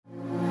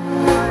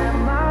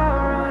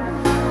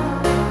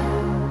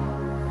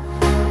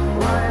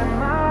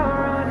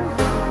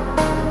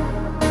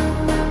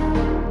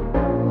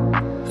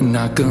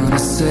not gonna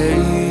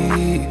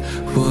say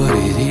what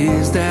it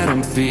is that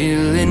I'm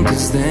feeling,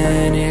 'cause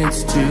then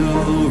it's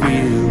too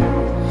real.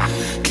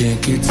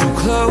 Can't get too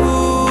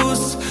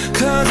close,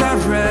 'cause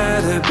I'd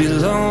rather be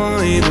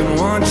lonely than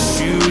watch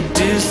you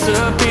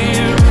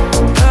disappear.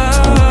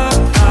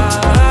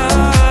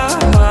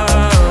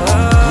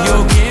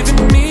 You're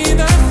giving me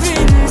the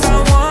things I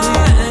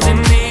want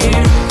and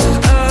need,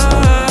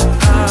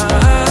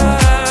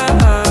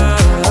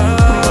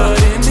 but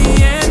in the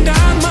end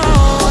I'm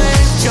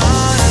always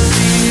gonna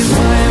leave.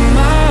 Why am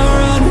I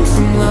running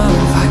from love?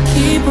 I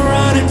keep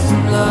running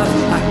from love.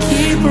 I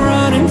keep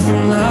running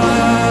from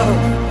love.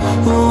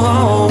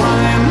 Oh, why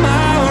am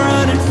I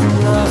running from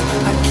love?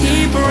 I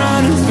keep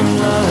running from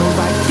love.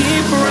 I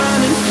keep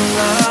running from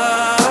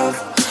love.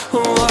 Oh.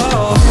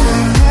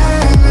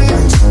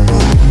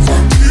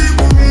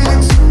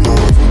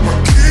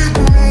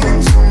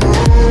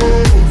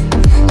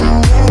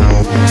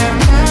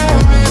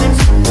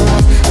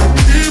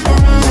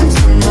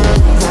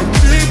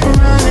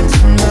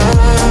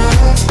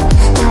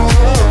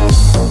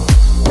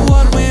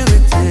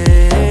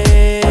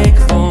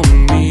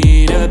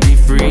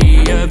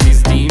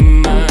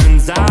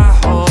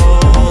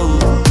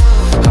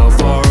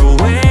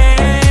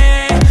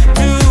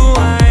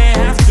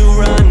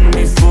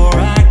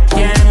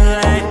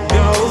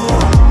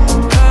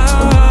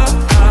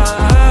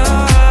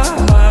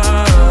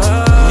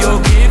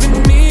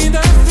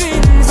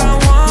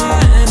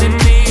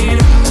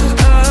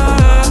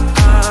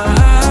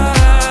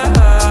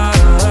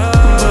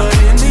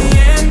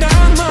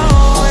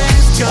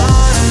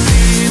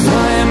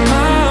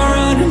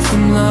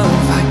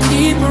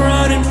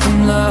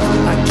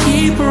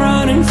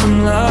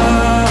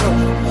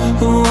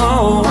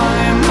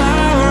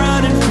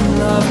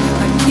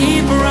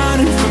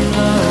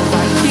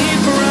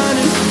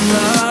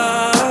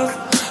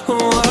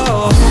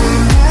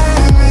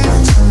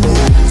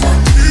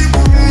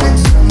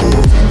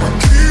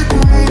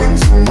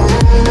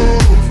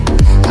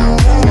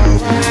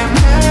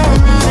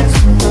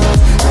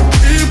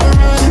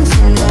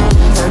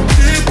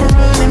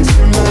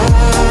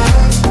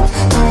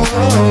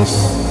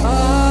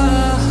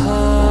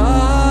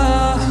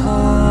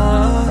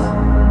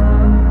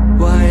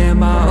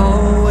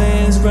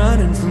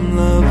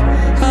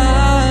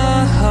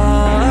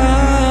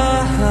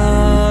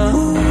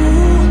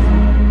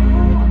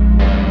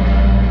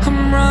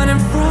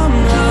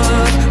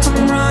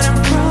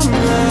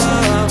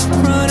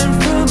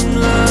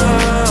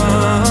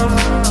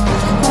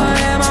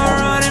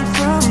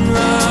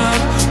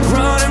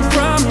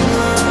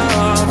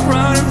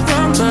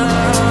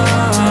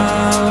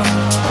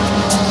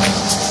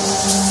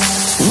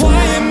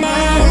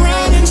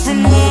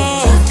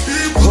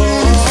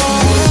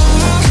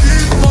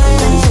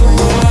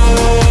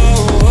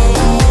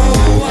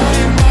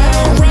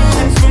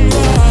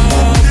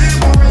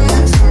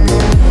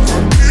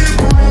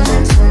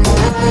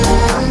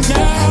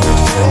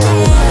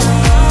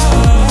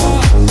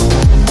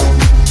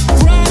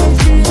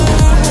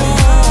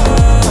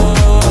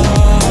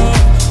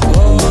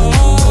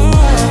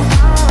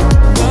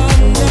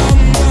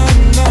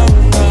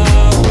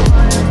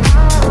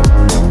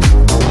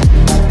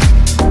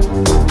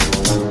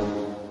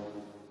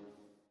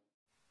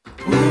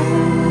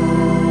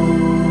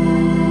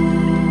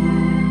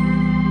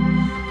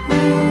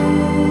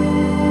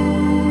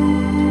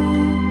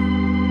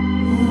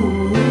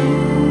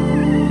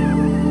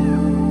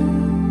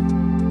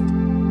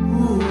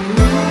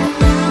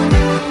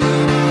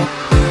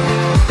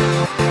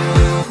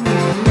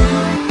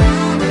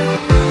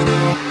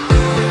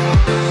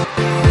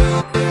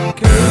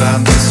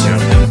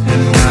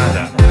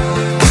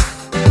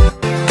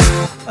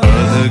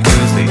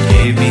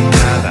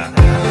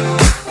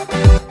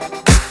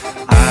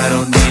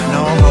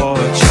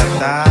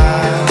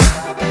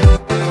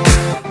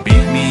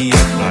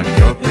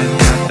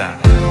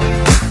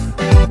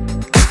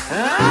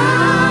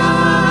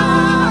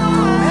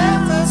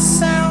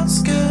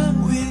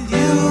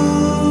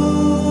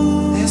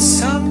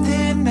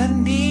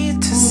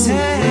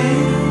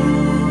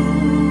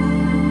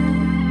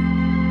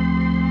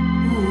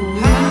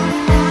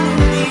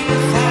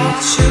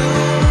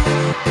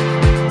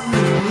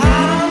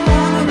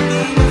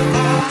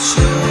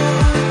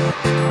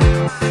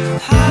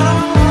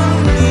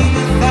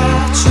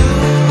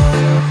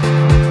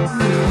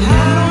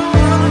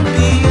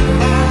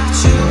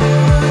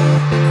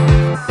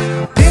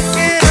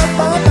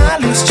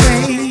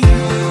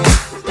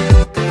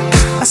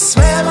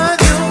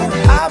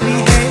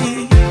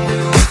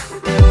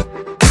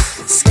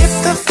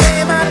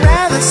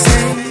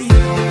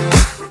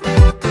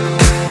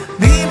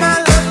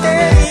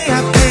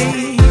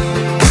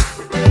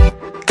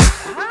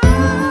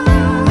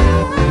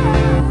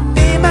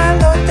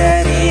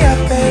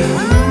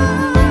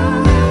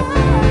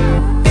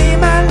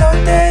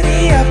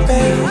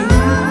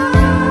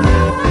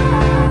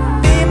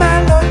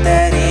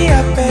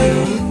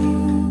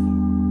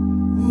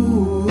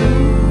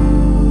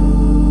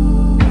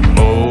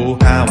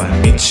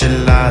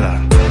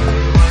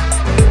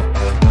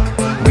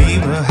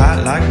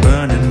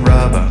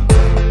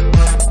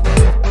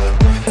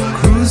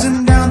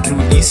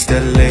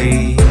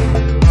 delayed.